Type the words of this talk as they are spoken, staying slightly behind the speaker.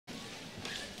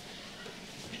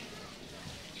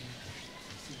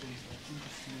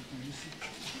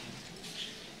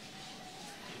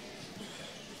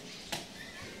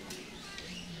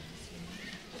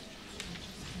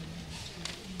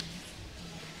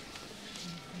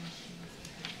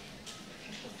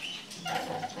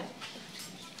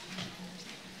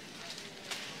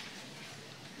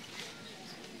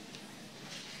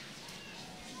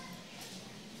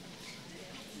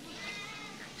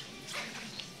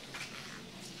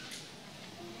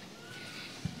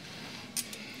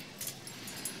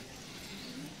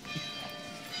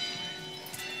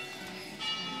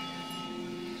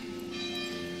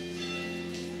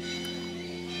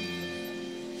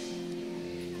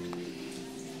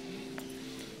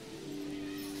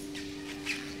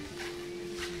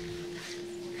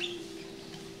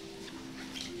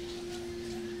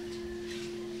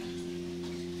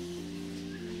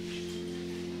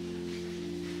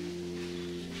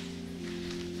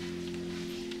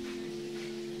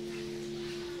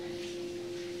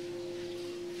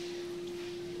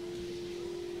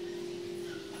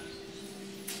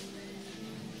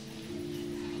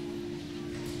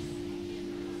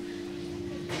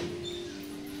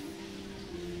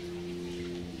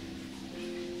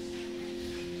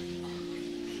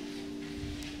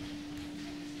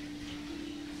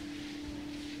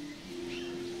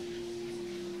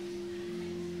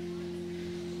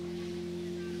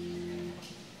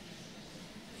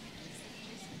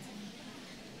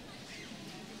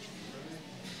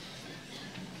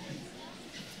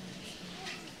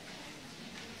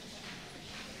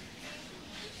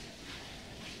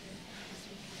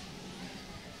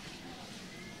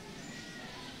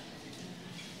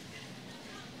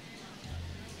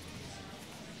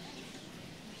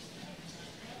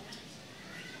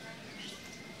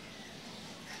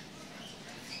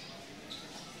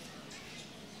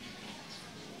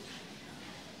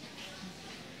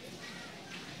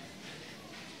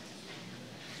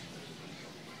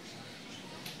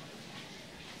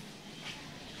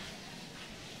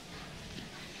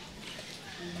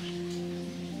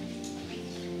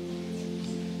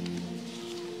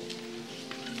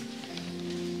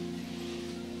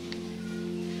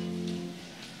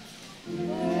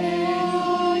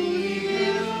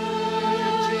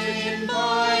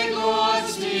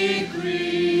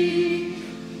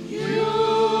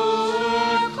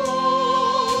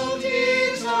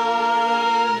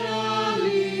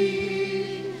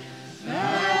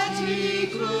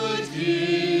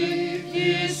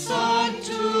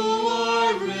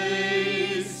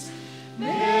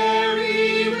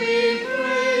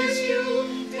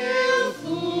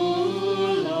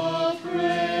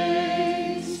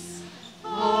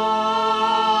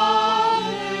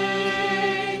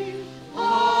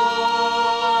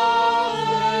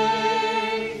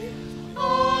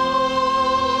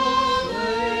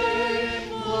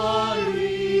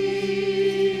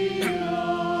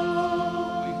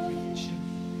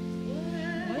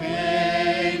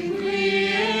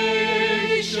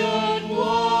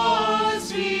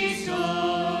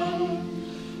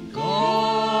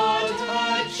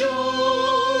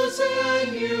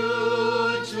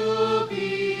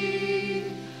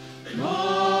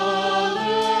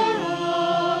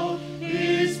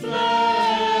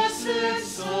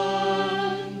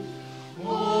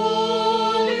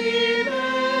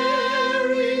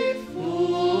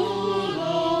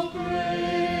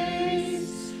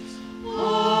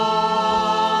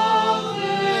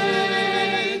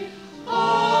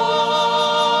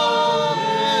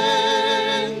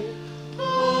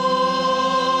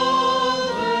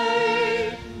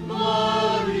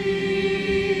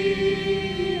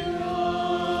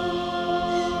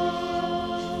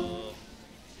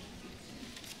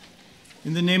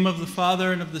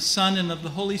Father, and of the Son, and of the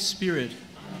Holy Spirit.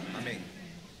 Amen.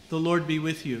 The Lord be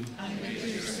with you. And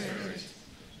with your spirit.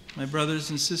 My brothers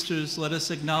and sisters, let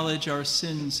us acknowledge our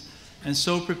sins and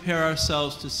so prepare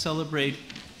ourselves to celebrate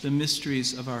the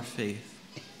mysteries of our faith.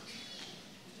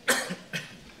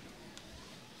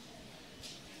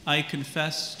 I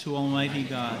confess to Almighty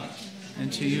God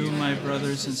and to you, my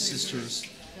brothers and sisters,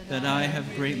 that I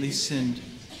have greatly sinned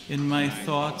in my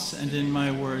thoughts and in my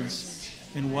words,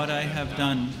 in what I have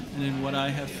done and in what I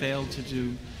have failed to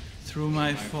do, through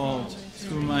my fault,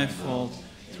 through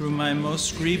my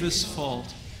most grievous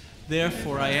fault.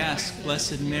 Therefore I ask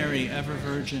Blessed Mary, ever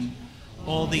Virgin,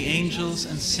 all the angels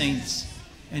and saints,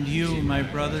 and you, my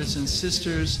brothers and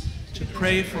sisters, to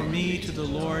pray for me to the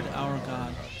Lord our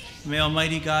God. May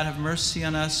Almighty God have mercy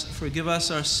on us, forgive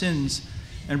us our sins,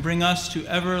 and bring us to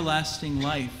everlasting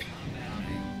life.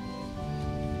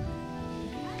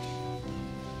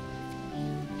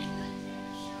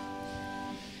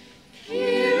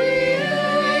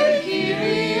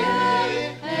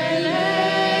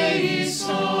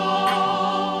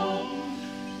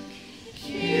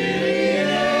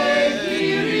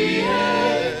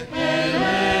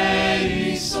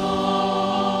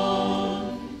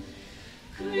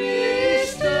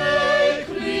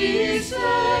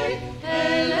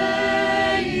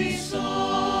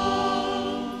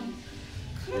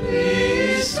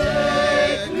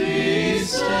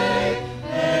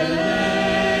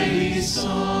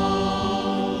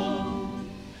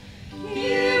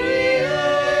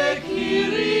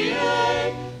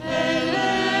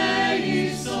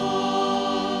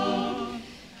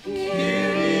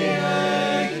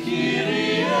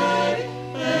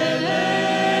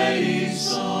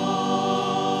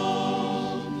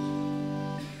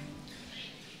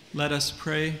 Let us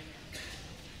pray.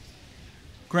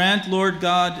 Grant, Lord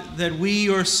God, that we,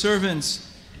 your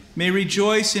servants, may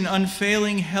rejoice in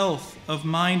unfailing health of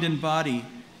mind and body,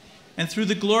 and through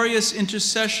the glorious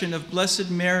intercession of Blessed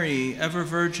Mary, ever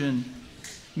Virgin,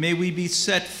 may we be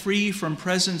set free from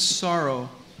present sorrow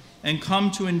and come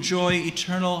to enjoy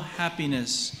eternal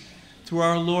happiness through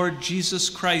our Lord Jesus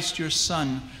Christ, your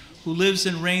Son, who lives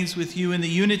and reigns with you in the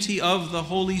unity of the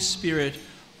Holy Spirit,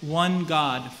 one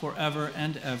God, forever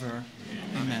and ever.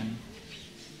 Amen.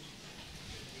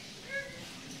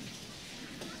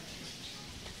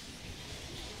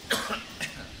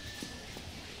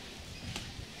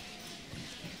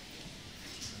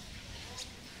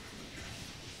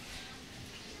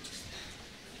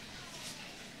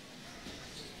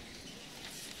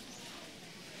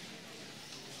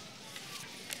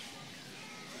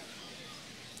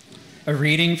 A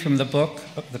reading from the book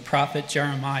of the prophet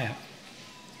Jeremiah.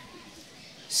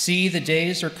 See, the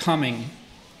days are coming.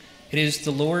 It is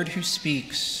the Lord who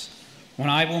speaks, when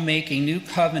I will make a new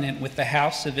covenant with the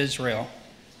house of Israel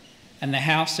and the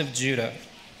house of Judah,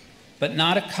 but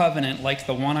not a covenant like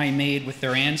the one I made with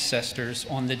their ancestors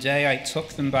on the day I took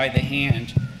them by the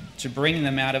hand to bring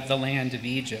them out of the land of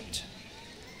Egypt.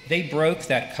 They broke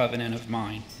that covenant of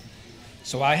mine,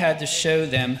 so I had to show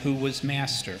them who was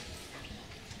master.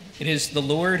 It is the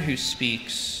Lord who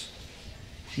speaks.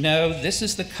 No, this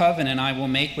is the covenant I will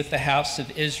make with the house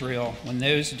of Israel when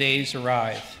those days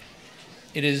arrive.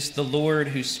 It is the Lord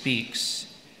who speaks.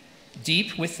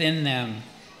 Deep within them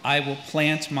I will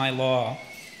plant my law,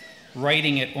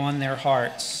 writing it on their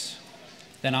hearts.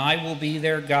 Then I will be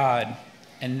their God,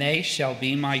 and they shall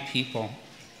be my people.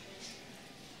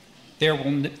 There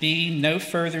will be no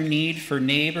further need for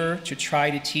neighbor to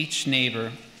try to teach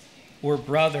neighbor, or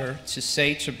brother to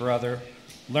say to brother,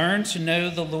 learn to know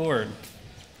the Lord.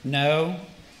 No,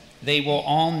 they will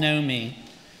all know me,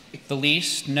 the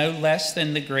least no less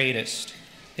than the greatest.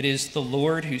 It is the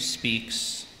Lord who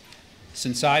speaks,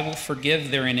 since I will forgive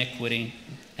their iniquity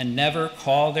and never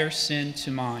call their sin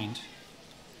to mind.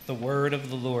 The word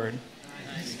of the Lord.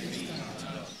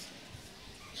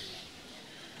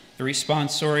 The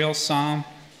responsorial psalm,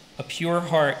 a pure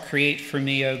heart create for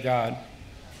me, O God.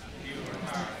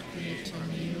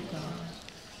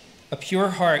 A pure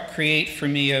heart create for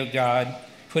me, O God.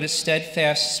 Put a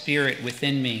steadfast spirit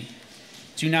within me.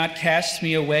 Do not cast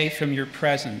me away from your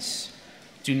presence.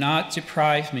 Do not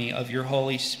deprive me of your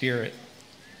Holy Spirit.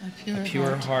 A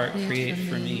pure heart create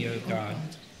for me, O God.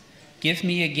 Give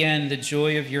me again the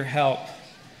joy of your help.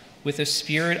 With a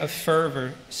spirit of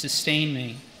fervor, sustain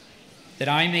me, that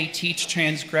I may teach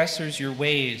transgressors your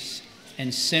ways,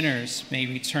 and sinners may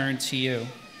return to you.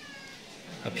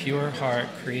 A pure heart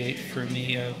create for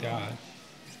me, O God.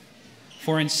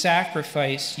 For in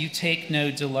sacrifice you take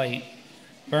no delight.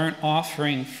 Burnt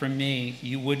offering from me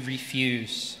you would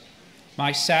refuse.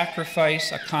 My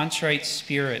sacrifice a contrite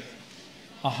spirit,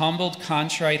 a humbled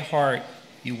contrite heart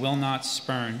you will not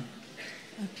spurn.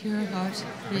 A pure heart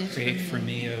Create for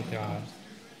me, O God.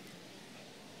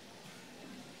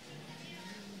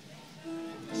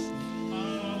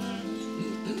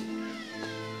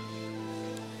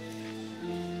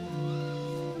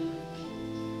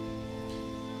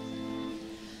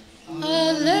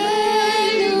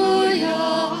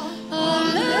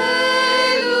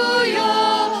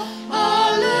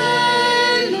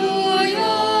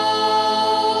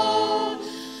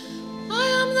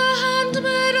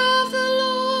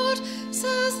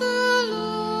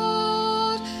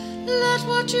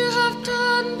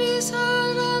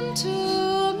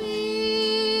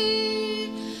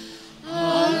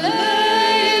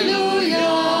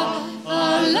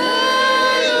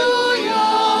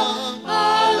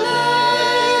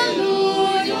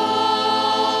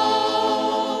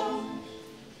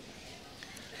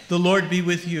 The Lord be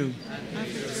with you.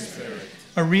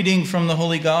 A reading from the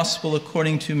Holy Gospel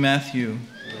according to Matthew.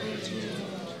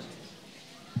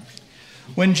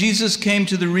 When Jesus came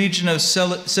to the region of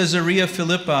Caesarea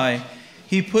Philippi,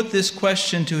 he put this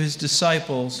question to his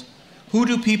disciples: "Who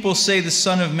do people say the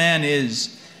Son of Man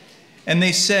is?" And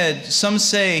they said, "Some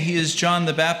say he is John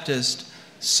the Baptist,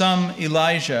 some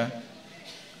Elijah,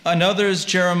 and others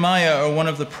Jeremiah or one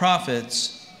of the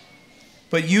prophets.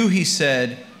 But you," he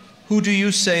said, "who do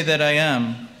you say that I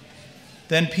am?"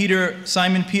 Then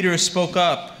Simon Peter spoke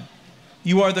up.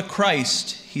 "You are the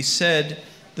Christ," he said,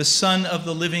 "the Son of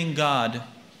the living God."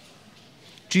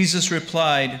 Jesus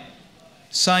replied,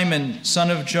 "Simon, son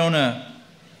of Jonah,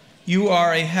 you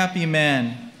are a happy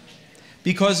man,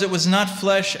 because it was not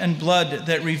flesh and blood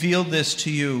that revealed this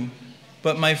to you,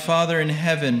 but my Father in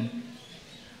heaven.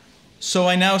 So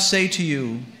I now say to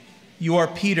you, you are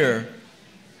Peter,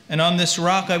 and on this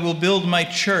rock I will build my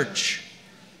church,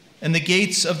 and the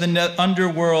gates of the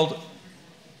underworld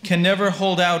can never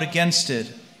hold out against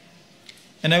it.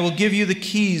 And I will give you the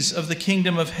keys of the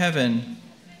kingdom of heaven.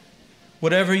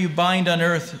 Whatever you bind on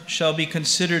earth shall be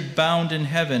considered bound in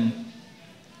heaven.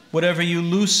 Whatever you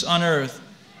loose on earth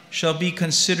shall be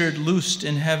considered loosed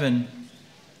in heaven."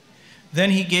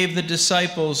 Then he gave the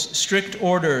disciples strict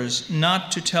orders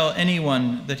not to tell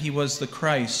anyone that he was the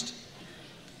Christ.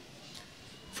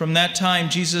 From that time,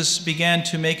 Jesus began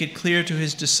to make it clear to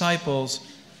his disciples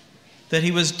that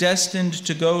he was destined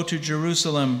to go to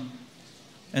Jerusalem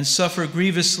and suffer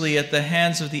grievously at the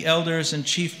hands of the elders and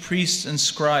chief priests and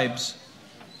scribes,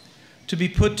 to be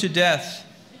put to death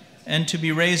and to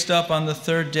be raised up on the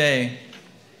third day.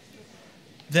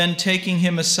 Then, taking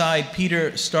him aside,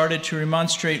 Peter started to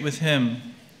remonstrate with him.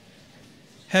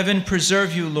 "Heaven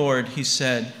preserve you, Lord," he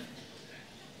said.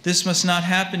 "This must not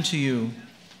happen to you."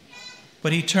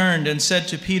 But he turned and said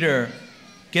to Peter,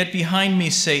 "Get behind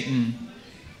me, Satan.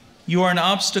 You are an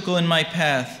obstacle in my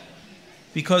path,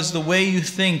 because the way you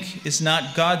think is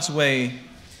not God's way,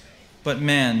 but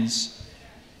man's."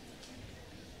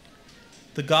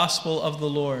 The Gospel of the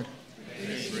Lord.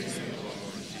 Praise to you, Lord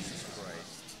Jesus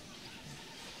Christ.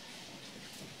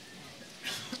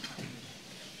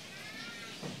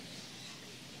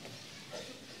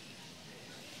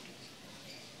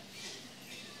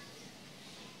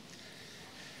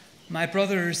 My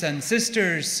brothers and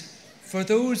sisters, for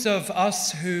those of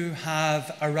us who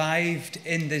have arrived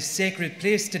in this sacred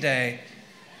place today,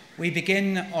 we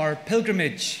begin our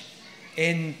pilgrimage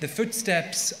in the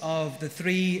footsteps of the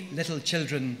three little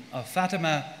children of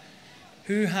Fatima,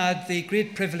 who had the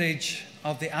great privilege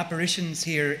of the apparitions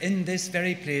here in this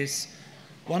very place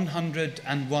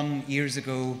 101 years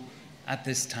ago at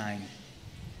this time.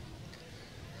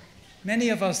 Many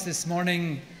of us this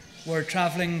morning were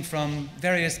travelling from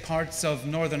various parts of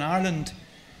Northern Ireland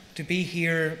to be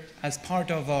here as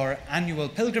part of our annual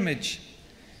pilgrimage.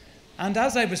 And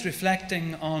as I was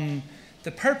reflecting on the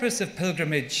purpose of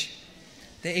pilgrimage,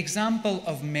 the example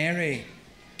of Mary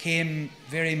came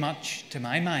very much to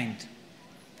my mind.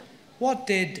 What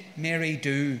did Mary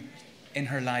do in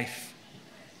her life?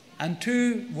 And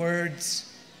two words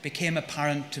became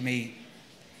apparent to me.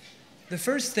 The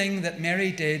first thing that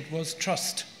Mary did was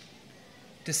trust.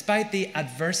 Despite the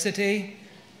adversity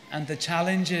and the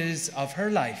challenges of her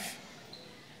life,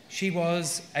 she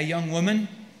was a young woman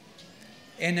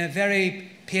in a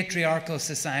very patriarchal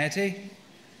society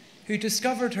who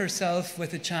discovered herself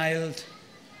with a child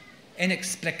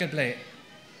inexplicably.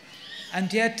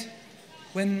 And yet,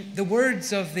 when the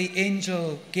words of the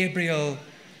angel Gabriel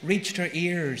reached her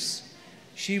ears,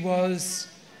 she was,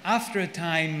 after a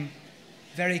time,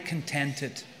 very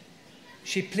contented.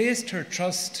 She placed her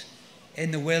trust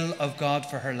in the will of God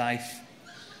for her life.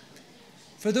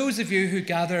 For those of you who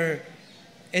gather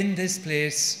in this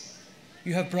place,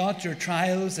 you have brought your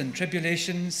trials and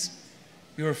tribulations,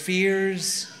 your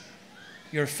fears,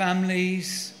 your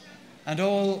families, and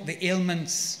all the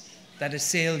ailments that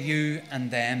assail you and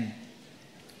them.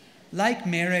 Like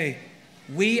Mary,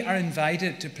 we are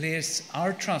invited to place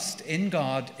our trust in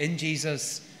God, in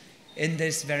Jesus, in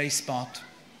this very spot.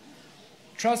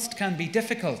 Trust can be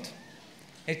difficult.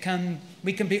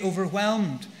 We can be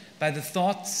overwhelmed by the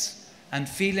thoughts and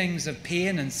feelings of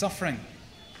pain and suffering.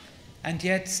 And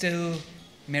yet still,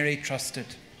 Mary trusted.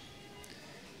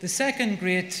 The second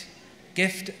great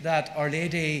gift that Our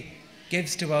Lady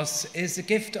gives to us is the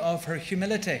gift of her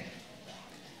humility.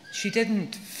 She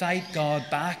didn't fight God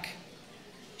back.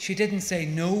 She didn't say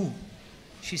no.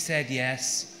 She said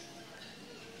yes.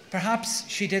 Perhaps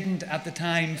she didn't at the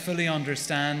time fully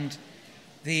understand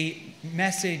the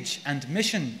message and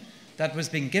mission that was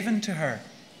being given to her,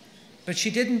 but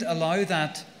she didn't allow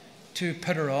that to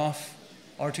put her off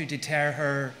or to deter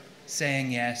her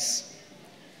saying yes.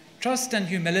 Trust and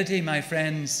humility, my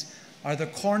friends, are the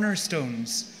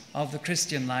cornerstones of the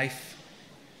Christian life.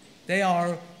 They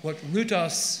are what root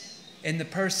us in the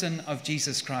person of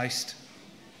Jesus Christ.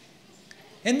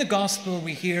 In the Gospel,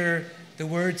 we hear the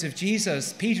words of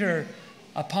Jesus, Peter,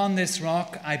 upon this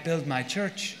rock I build my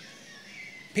church.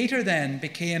 Peter then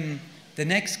became the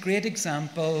next great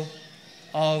example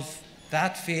of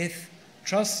that faith,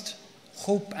 trust,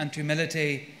 hope, and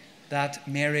humility that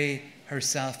Mary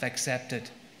herself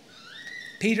accepted.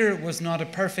 Peter was not a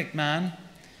perfect man.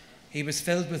 He was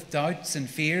filled with doubts and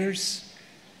fears.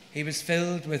 He was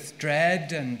filled with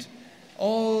dread and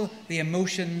all the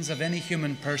emotions of any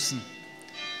human person.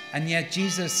 And yet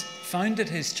Jesus founded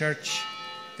his church,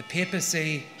 the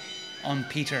papacy, on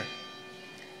Peter.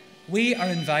 We are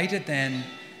invited then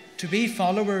to be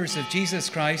followers of Jesus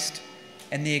Christ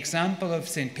in the example of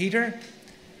St. Peter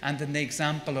and in the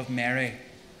example of Mary.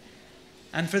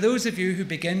 And for those of you who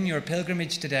begin your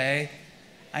pilgrimage today,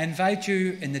 I invite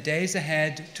you in the days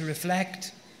ahead to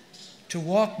reflect, to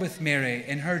walk with Mary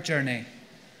in her journey,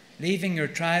 leaving your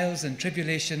trials and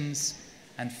tribulations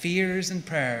and fears and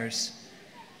prayers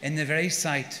in the very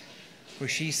site where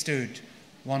she stood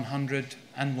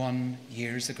 101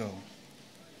 years ago.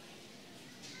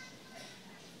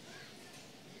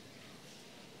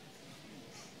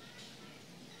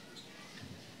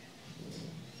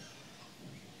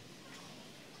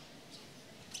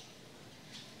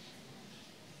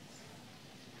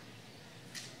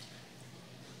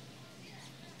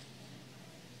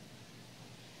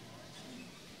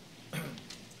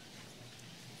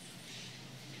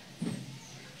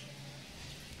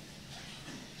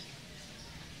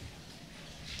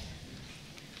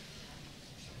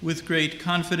 With great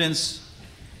confidence,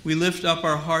 we lift up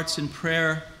our hearts in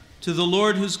prayer to the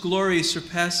Lord, whose glory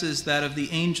surpasses that of the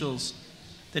angels,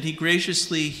 that he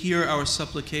graciously hear our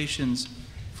supplications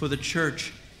for the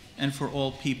Church and for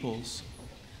all peoples.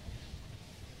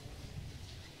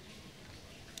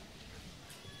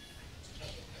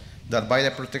 That by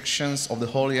the protections of the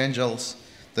holy angels,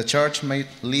 the Church may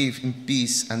live in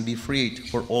peace and be freed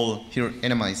for all her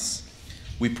enemies.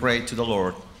 We pray to the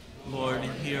Lord. Lord,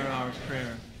 hear our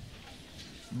prayer.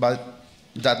 But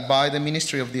that by the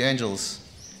ministry of the angels,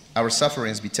 our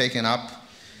sufferings be taken up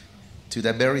to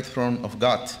the very throne of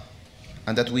God,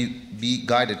 and that we be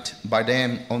guided by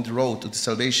them on the road to the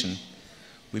salvation,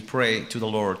 we pray to the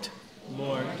Lord.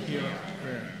 Lord, hear our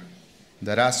prayer.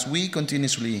 That as we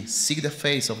continuously seek the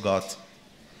face of God,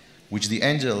 which the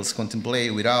angels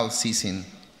contemplate without ceasing,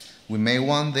 we may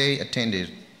one day attain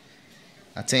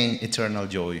eternal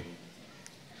joy.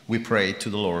 We pray to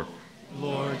the Lord.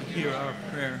 Lord, hear our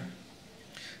prayer.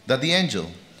 That the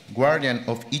angel, guardian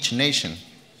of each nation,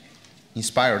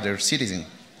 inspire their citizens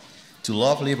to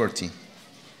love liberty,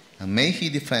 and may he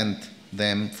defend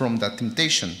them from the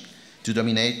temptation to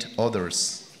dominate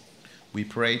others. We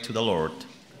pray to the Lord.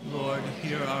 Lord,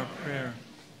 hear our prayer.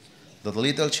 That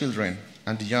little children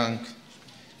and the young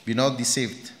be not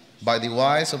deceived by the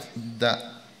wiles of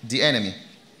the enemy,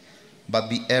 but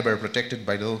be ever protected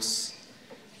by those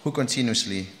who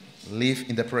continuously live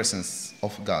in the presence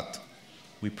of God.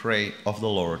 We pray of the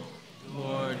Lord.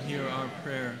 Lord, hear our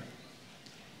prayer.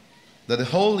 That the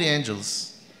holy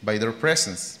angels, by their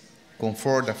presence,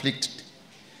 comfort the afflicted,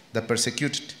 the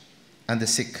persecuted, and the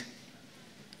sick,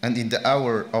 and in the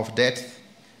hour of death,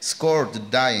 escort the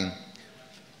dying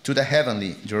to the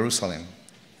heavenly Jerusalem.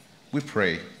 We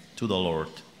pray to the Lord.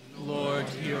 Lord,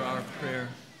 hear our prayer.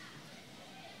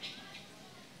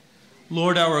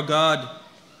 Lord our God,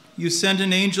 you sent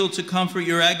an angel to comfort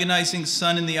your agonizing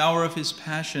Son in the hour of his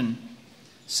passion.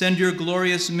 Send your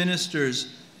glorious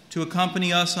ministers to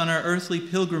accompany us on our earthly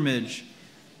pilgrimage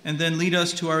and then lead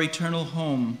us to our eternal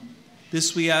home.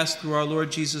 This we ask through our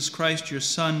Lord Jesus Christ, your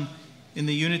Son, in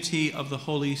the unity of the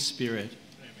Holy Spirit.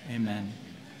 Amen.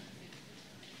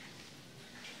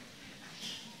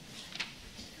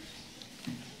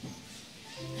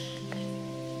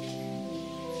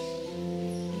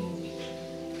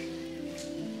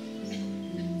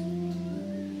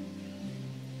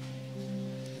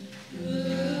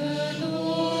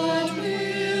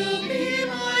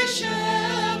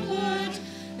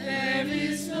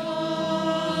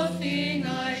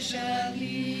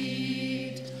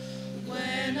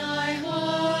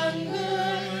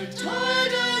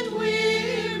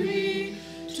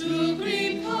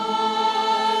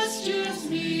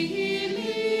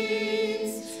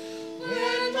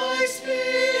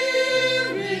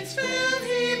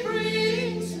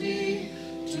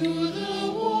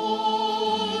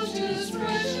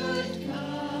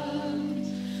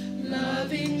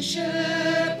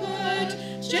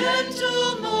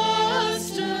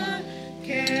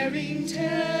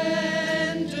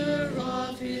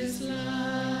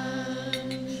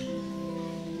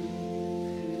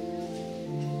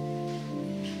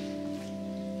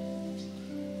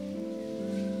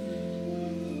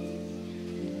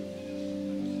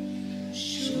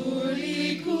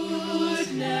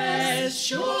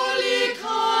 Surely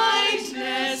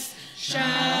kindness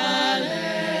shall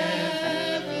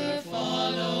ever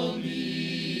follow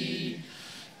me.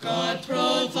 God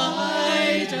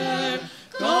provider,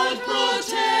 God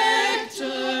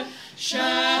protector,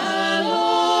 shall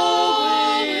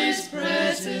always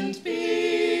present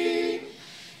be.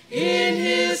 In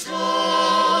his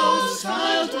house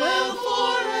I'll dwell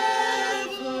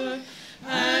forever,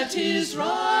 at his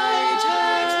right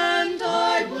hand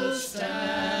I will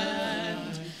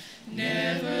stand.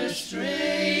 Never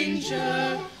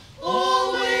stranger,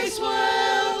 always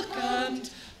welcomed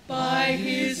by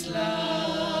his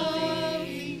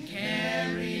loving,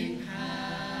 caring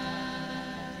hand.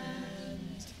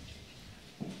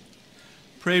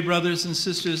 Pray, brothers and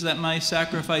sisters, that my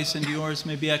sacrifice and yours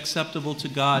may be acceptable to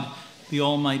God, the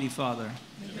Almighty Father.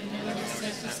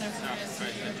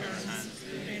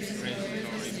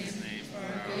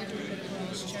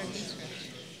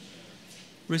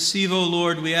 Receive, O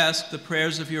Lord, we ask, the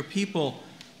prayers of your people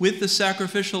with the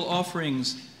sacrificial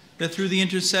offerings, that through the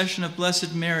intercession of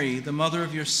Blessed Mary, the mother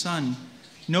of your Son,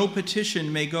 no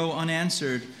petition may go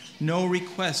unanswered, no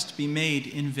request be made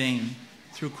in vain.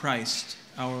 Through Christ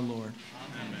our Lord.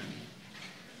 Amen.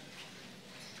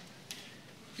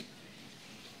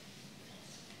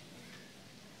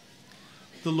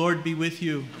 The Lord be with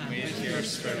you. And with your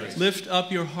spirit. Lift up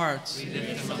your hearts. We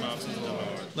lift them up to the Lord.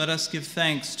 Let us give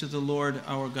thanks to the Lord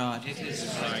our God. It is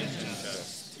right and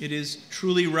just. It is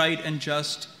truly right and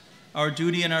just, our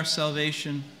duty and our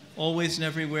salvation, always and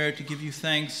everywhere to give you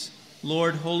thanks,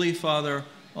 Lord, Holy Father,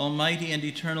 Almighty and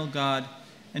eternal God,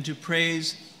 and to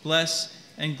praise, bless,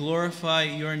 and glorify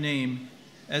your name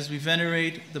as we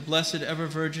venerate the Blessed Ever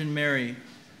Virgin Mary.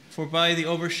 For by the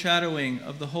overshadowing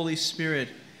of the Holy Spirit,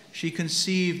 she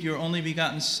conceived your only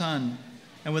begotten Son,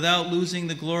 and without losing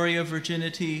the glory of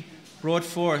virginity, brought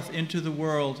forth into the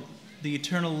world the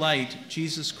eternal light,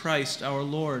 Jesus Christ our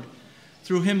Lord.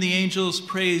 Through him the angels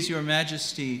praise your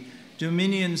majesty,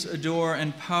 dominions adore,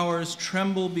 and powers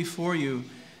tremble before you.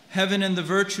 Heaven and the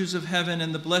virtues of heaven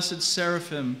and the blessed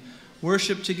seraphim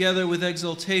worship together with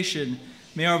exultation.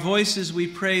 May our voices, we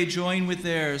pray, join with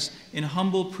theirs in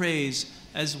humble praise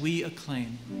as we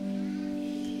acclaim.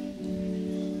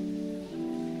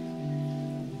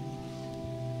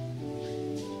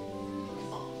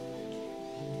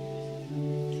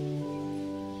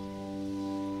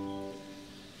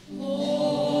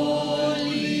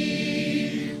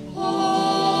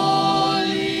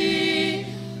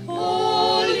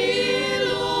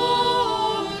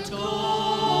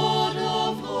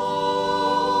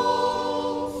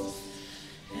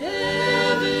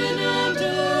 Heaven and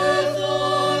earth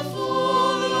are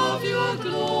full of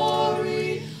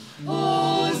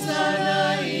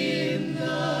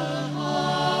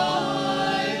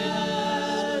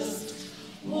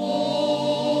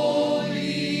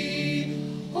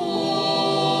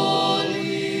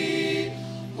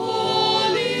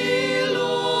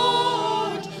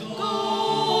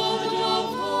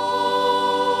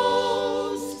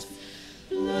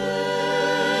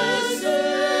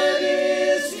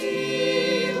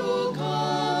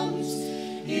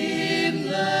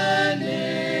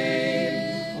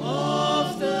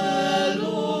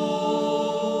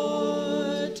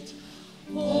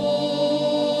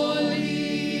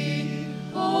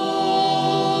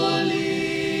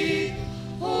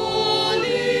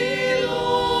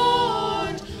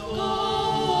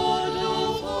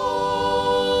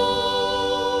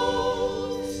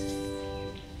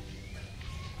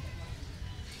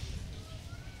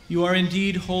You are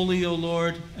indeed holy, O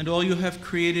Lord, and all you have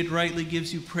created rightly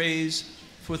gives you praise,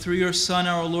 for through your Son,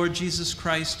 our Lord Jesus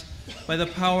Christ, by the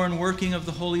power and working of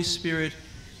the Holy Spirit,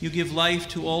 you give life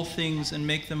to all things and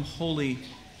make them holy,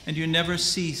 and you never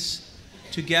cease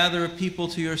to gather a people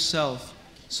to yourself,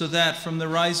 so that from the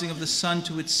rising of the sun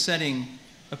to its setting,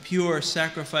 a pure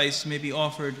sacrifice may be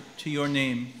offered to your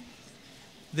name.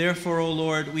 Therefore, O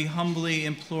Lord, we humbly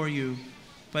implore you,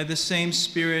 by the same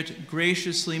Spirit,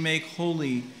 graciously make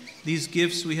holy these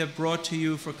gifts we have brought to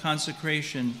you for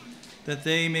consecration, that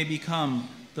they may become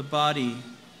the body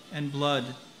and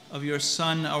blood of your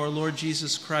Son, our Lord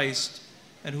Jesus Christ,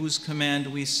 at whose command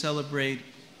we celebrate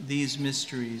these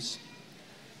mysteries.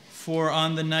 For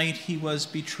on the night he was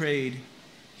betrayed,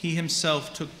 he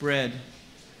himself took bread,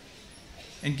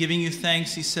 and giving you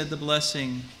thanks, he said the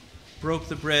blessing, broke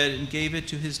the bread, and gave it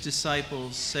to his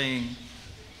disciples, saying,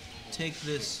 "Take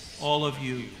this, all of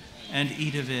you, and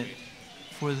eat of it,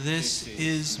 for this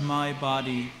is my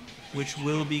body, which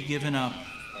will be given up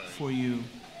for you."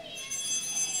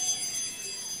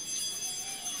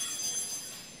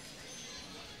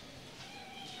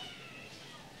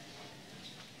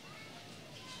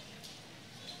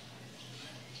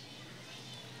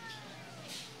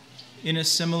 In a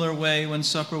similar way, when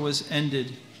supper was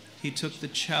ended, he took the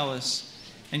chalice,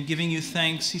 and giving you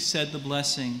thanks, he said the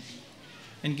blessing,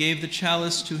 and gave the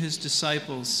chalice to his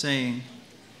disciples, saying,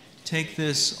 "Take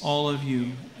this, all of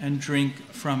you, and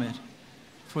drink from it,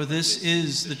 for this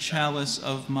is the chalice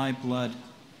of my blood,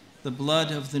 the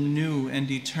blood of the new and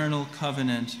eternal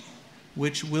covenant,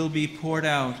 which will be poured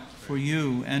out for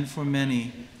you and for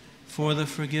many, for the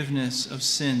forgiveness of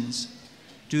sins.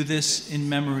 Do this in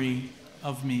memory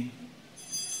of me."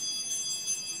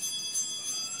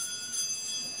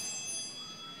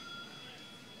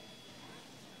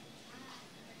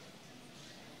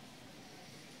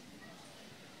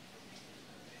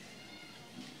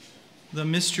 The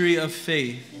mystery of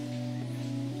faith.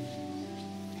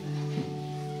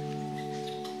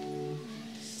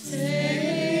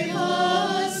 Save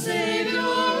us, Savior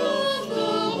of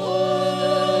the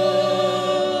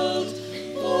world,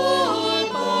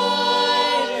 for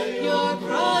by your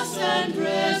cross and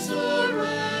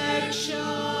resurrection,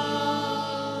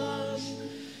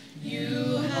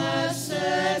 you have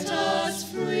set us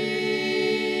free.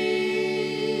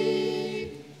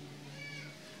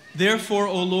 Therefore,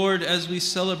 O Lord, as we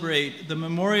celebrate the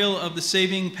memorial of the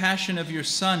saving passion of your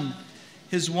Son,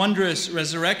 his wondrous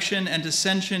resurrection and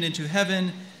ascension into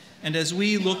heaven, and as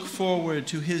we look forward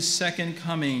to his second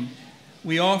coming,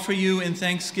 we offer you in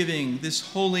thanksgiving this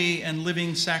holy and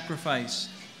living sacrifice.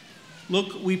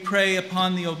 Look, we pray,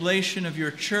 upon the oblation of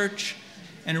your church,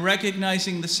 and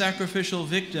recognizing the sacrificial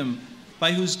victim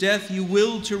by whose death you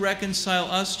willed to reconcile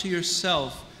us to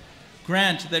yourself,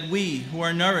 grant that we, who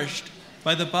are nourished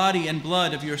by the body and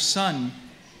blood of your Son,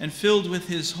 and filled with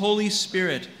his Holy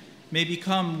Spirit, may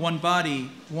become one body,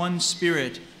 one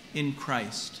spirit in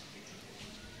Christ.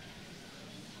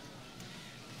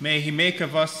 May he make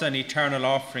of us an eternal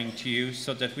offering to you,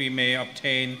 so that we may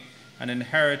obtain an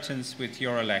inheritance with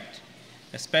your elect,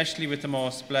 especially with the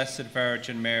most blessed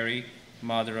Virgin Mary,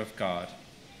 Mother of God,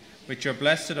 with your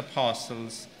blessed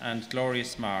apostles and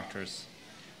glorious martyrs,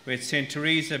 with Saint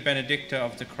Teresa Benedicta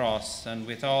of the Cross, and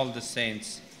with all the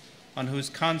saints, on whose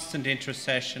constant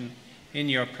intercession in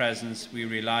your presence we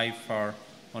rely for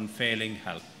unfailing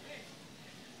help.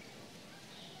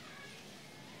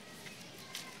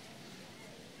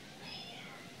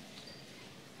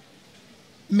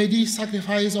 May this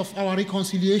sacrifice of our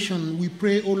reconciliation, we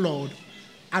pray, O Lord,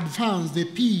 advance the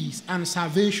peace and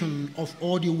salvation of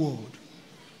all the world.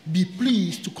 Be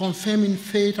pleased to confirm in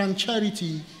faith and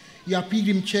charity your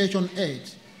pilgrim church on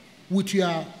earth, with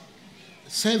your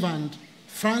servant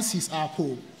Francis, our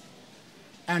Pope,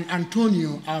 and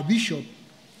Antonio, our Bishop,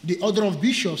 the order of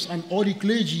bishops, and all the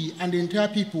clergy and the entire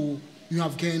people you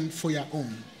have gained for your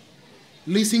own.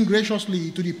 Listen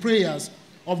graciously to the prayers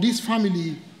of this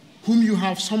family whom you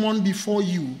have summoned before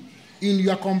you. In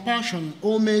your compassion,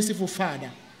 O merciful Father,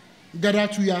 gather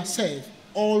to yourself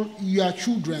all your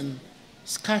children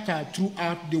scattered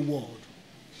throughout the world.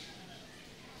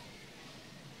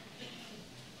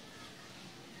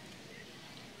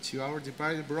 To our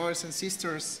departed brothers and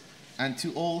sisters, and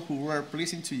to all who were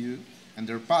pleasing to you and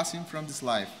are passing from this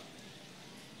life,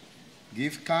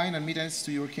 give kind admittance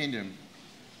to your kingdom.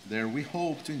 There we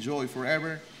hope to enjoy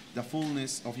forever the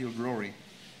fullness of your glory.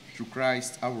 Through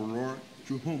Christ our Lord,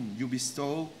 through whom you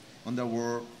bestow on the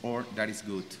world all that is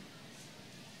good.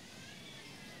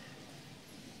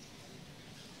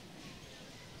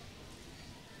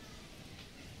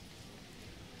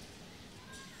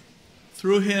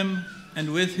 Through him,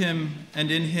 and with him,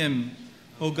 and in him,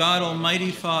 O God,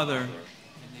 Almighty Father,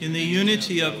 in the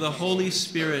unity of the Holy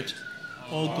Spirit,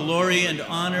 all glory and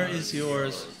honor is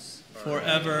yours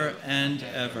forever and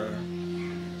ever.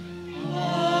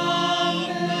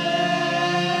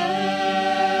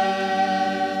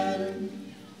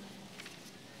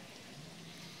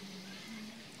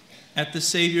 At the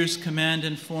Savior's command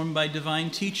and formed by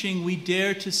divine teaching, we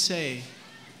dare to say,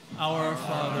 Our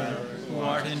Father, who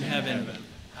art in heaven,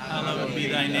 hallowed be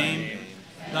thy name.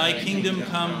 Thy kingdom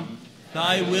come,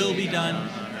 thy will be done,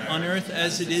 on earth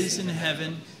as it is in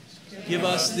heaven. Give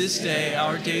us this day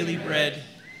our daily bread,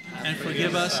 and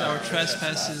forgive us our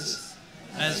trespasses,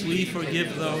 as we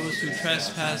forgive those who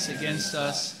trespass against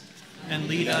us. And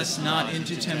lead us not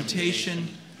into temptation,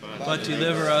 but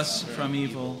deliver us from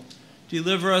evil.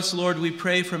 Deliver us, Lord, we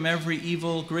pray, from every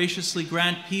evil. Graciously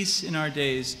grant peace in our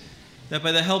days, that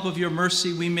by the help of your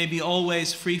mercy we may be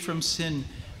always free from sin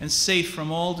and safe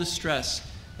from all distress,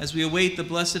 as we await the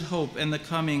blessed hope and the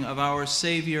coming of our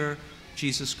Savior,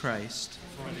 Jesus Christ.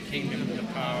 For the kingdom, the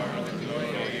power, and the glory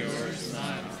are yours,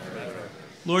 now and forever.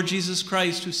 Lord Jesus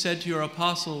Christ, who said to your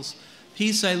apostles,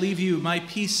 Peace I leave you, my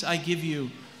peace I give you,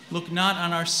 look not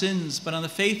on our sins, but on the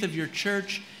faith of your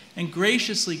church, and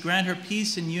graciously grant her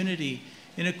peace and unity,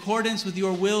 in accordance with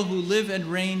your will, who live and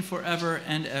reign forever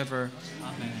and ever.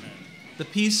 Amen. The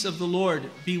peace of the Lord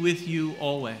be with you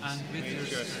always. And with your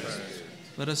spirit.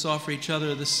 Let us offer each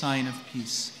other the sign of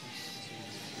peace.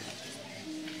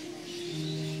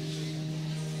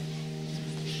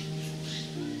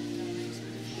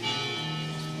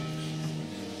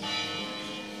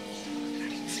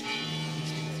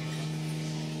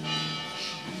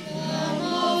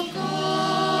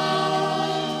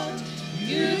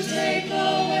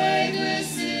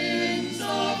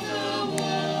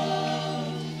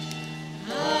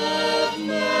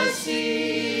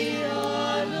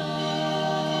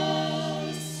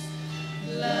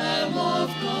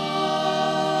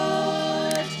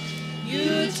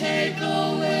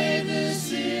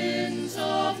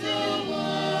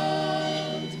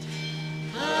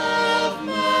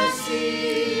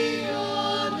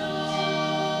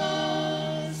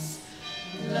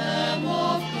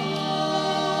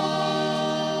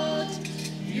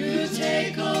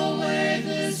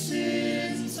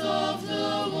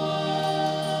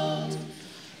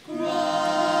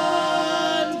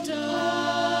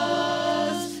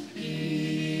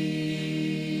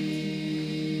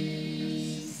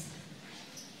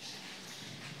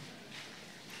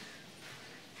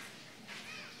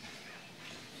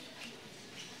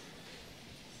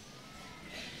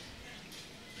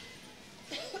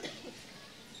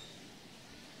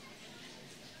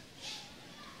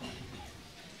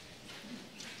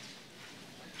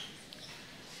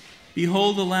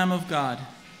 Behold the Lamb of God.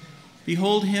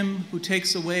 Behold him who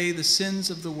takes away the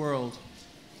sins of the world.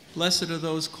 Blessed are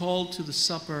those called to the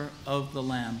supper of the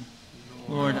Lamb.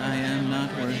 Lord, I am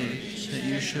not worthy that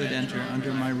you should enter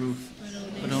under my roof,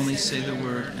 but only say the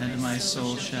word, and my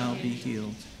soul shall be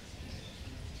healed.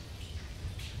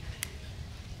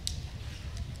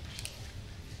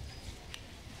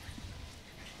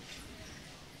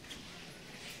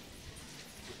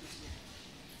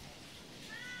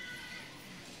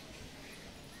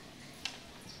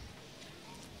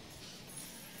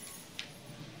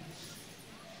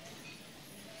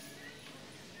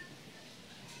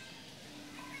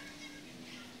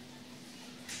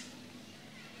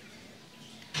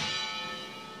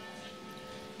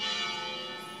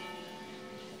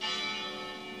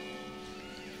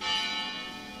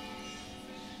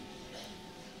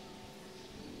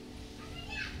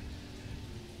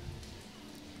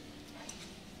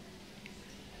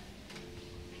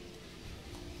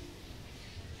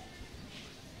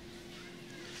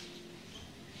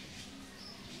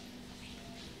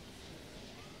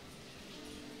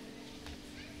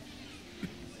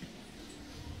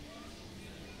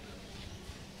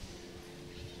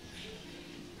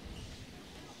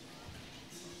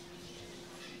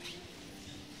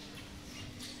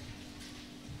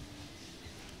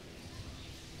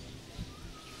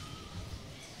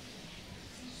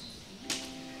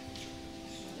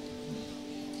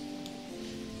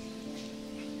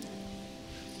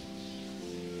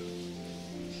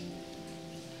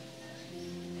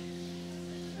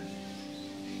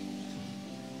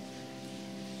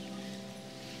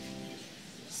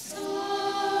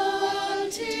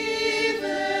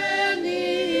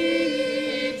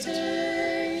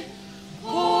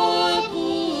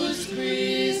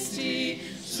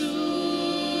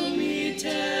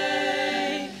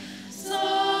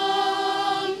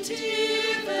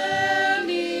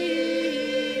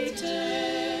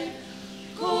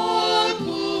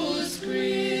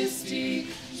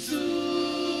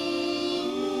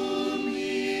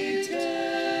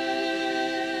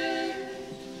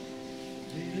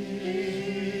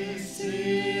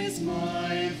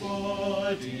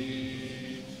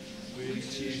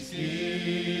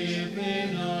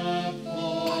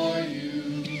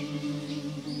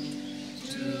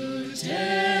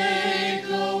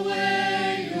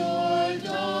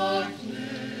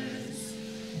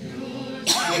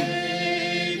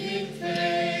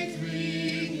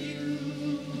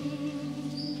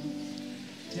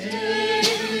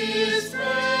 Take this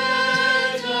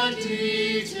bread and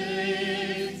eat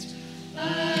it,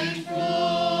 and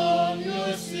from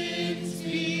your sins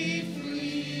be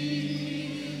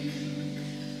free.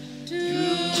 Do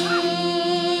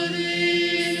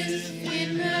this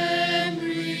in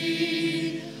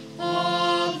memory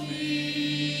of me.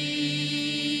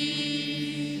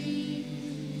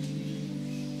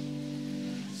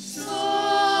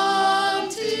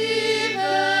 Sancti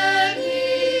venite,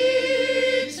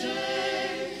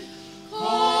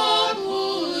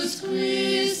 corpus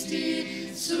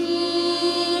Christi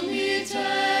sumite.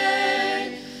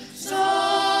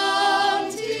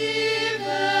 Sancti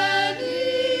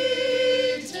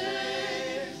venite,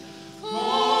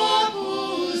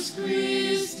 corpus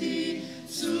Christi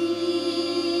sumite.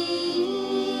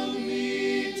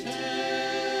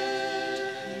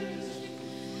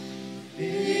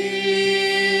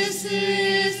 This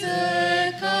is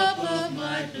the cup of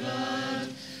my blood,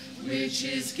 which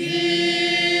is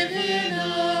given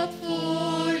up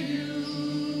for you,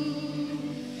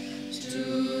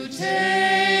 to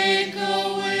take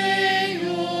away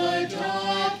your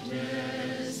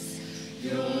darkness,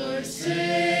 your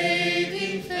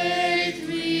saving faith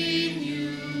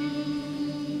renew.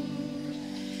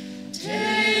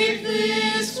 Take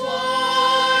this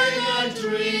wine and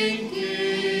drink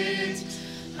it,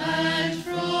 and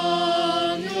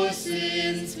from your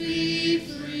sins be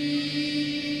free.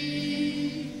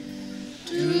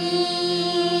 Do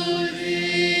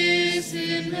this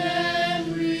in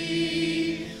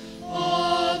memory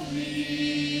of me.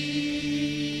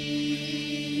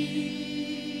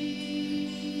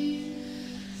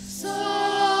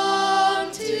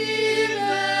 Sancti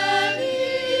venite,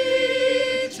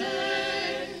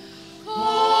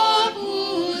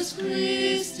 corpus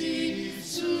Christi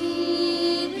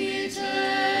sumite.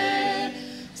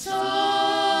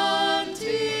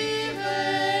 Sancti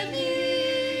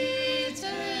venite,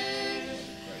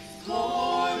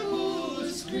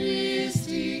 corpus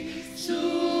Christi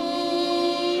sumite.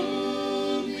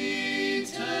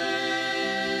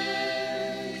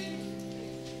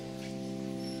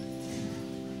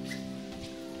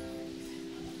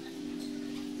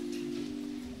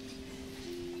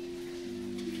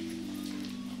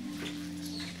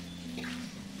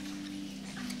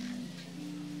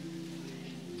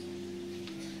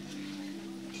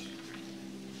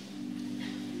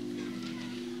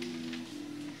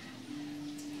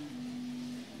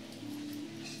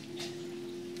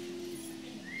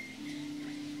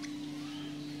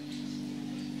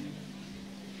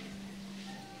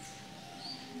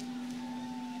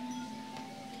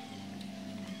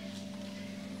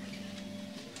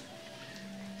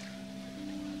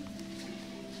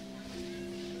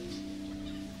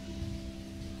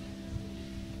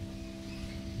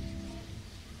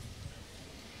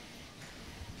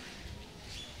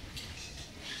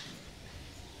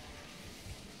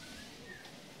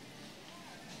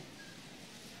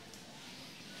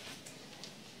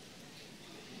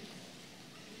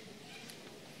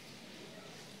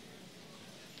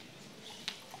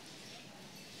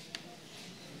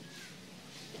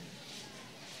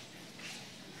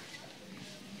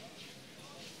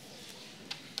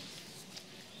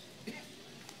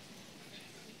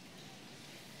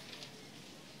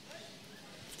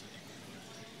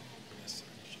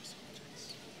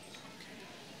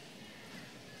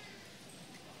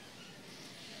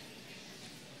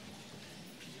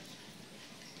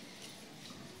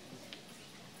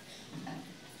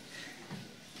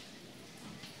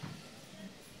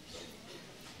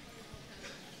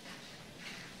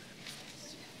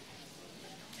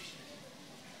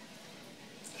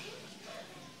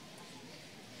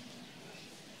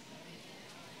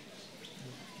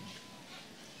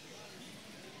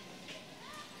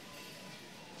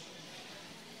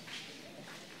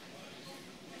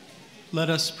 Let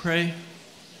us pray.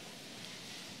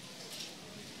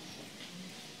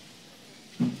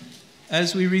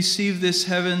 As we receive this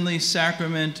heavenly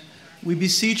sacrament, we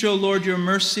beseech, O Lord, your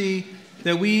mercy,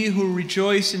 that we who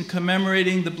rejoice in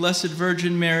commemorating the Blessed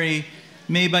Virgin Mary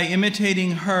may, by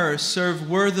imitating her, serve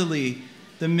worthily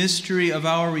the mystery of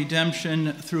our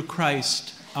redemption through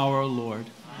Christ our Lord.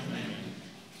 Amen.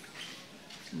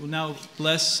 We'll now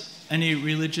bless any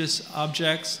religious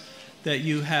objects that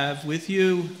you have with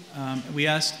you. We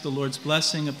ask the Lord's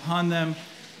blessing upon them,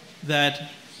 that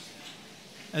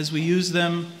as we use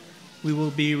them, we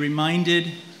will be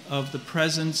reminded of the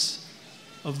presence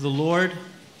of the Lord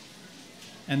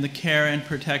and the care and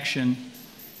protection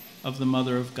of the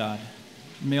Mother of God.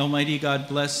 May Almighty God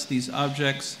bless these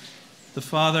objects, the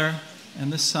Father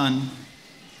and the Son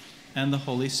and the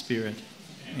Holy Spirit.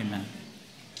 Amen.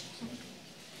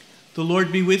 The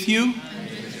Lord be with you.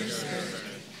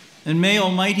 And may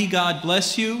Almighty God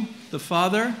bless you, the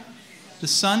Father, the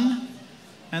Son,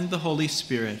 and the Holy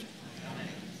Spirit.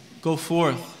 Go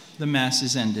forth. The Mass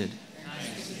is ended.